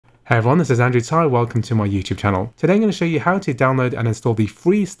Hey everyone, this is Andrew Tsai. Welcome to my YouTube channel. Today I'm going to show you how to download and install the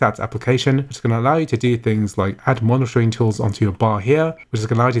free stats application, which is going to allow you to do things like add monitoring tools onto your bar here, which is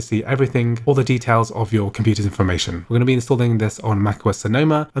going to allow you to see everything, all the details of your computer's information. We're going to be installing this on macOS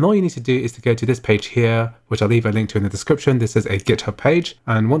Sonoma, and all you need to do is to go to this page here, which I'll leave a link to in the description. This is a GitHub page,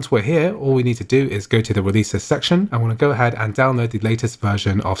 and once we're here, all we need to do is go to the releases section. I want to go ahead and download the latest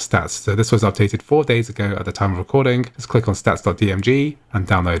version of stats. So this was updated 4 days ago at the time of recording. Just click on stats.dmg and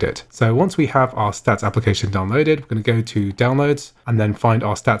download it. So once we have our stats application downloaded, we're going to go to downloads and then find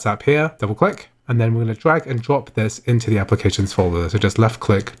our stats app here, double click, and then we're going to drag and drop this into the applications folder. So just left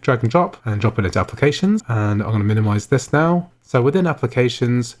click, drag and drop it into applications. And I'm going to minimize this now. So within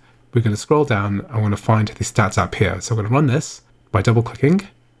applications, we're going to scroll down. I'm going to find the stats app here. So I'm going to run this by double clicking,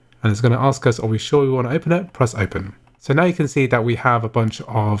 and it's going to ask us, are we sure we want to open it? Press open. So now you can see that we have a bunch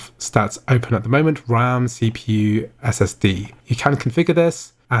of stats open at the moment: RAM, CPU, SSD. You can configure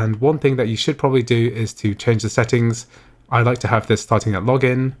this. And one thing that you should probably do is to change the settings. I like to have this starting at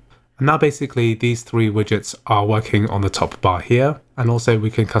login. And now basically these three widgets are working on the top bar here. And also we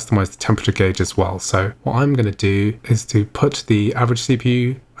can customize the temperature gauge as well. So what I'm going to do is to put the average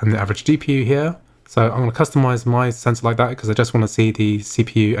CPU and the average GPU here. So I'm going to customize my sensor like that because I just want to see the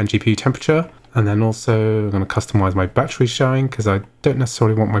CPU and GPU temperature. And then also I'm going to customize my battery showing because I don't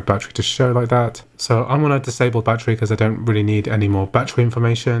necessarily want my battery to show like that. So I'm going to disable battery because I don't really need any more battery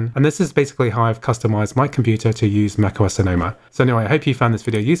information. And this is basically how I've customized my computer to use macOS Sonoma. So anyway, I hope you found this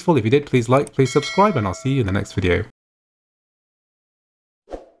video useful. If you did, please like, please subscribe, and I'll see you in the next video.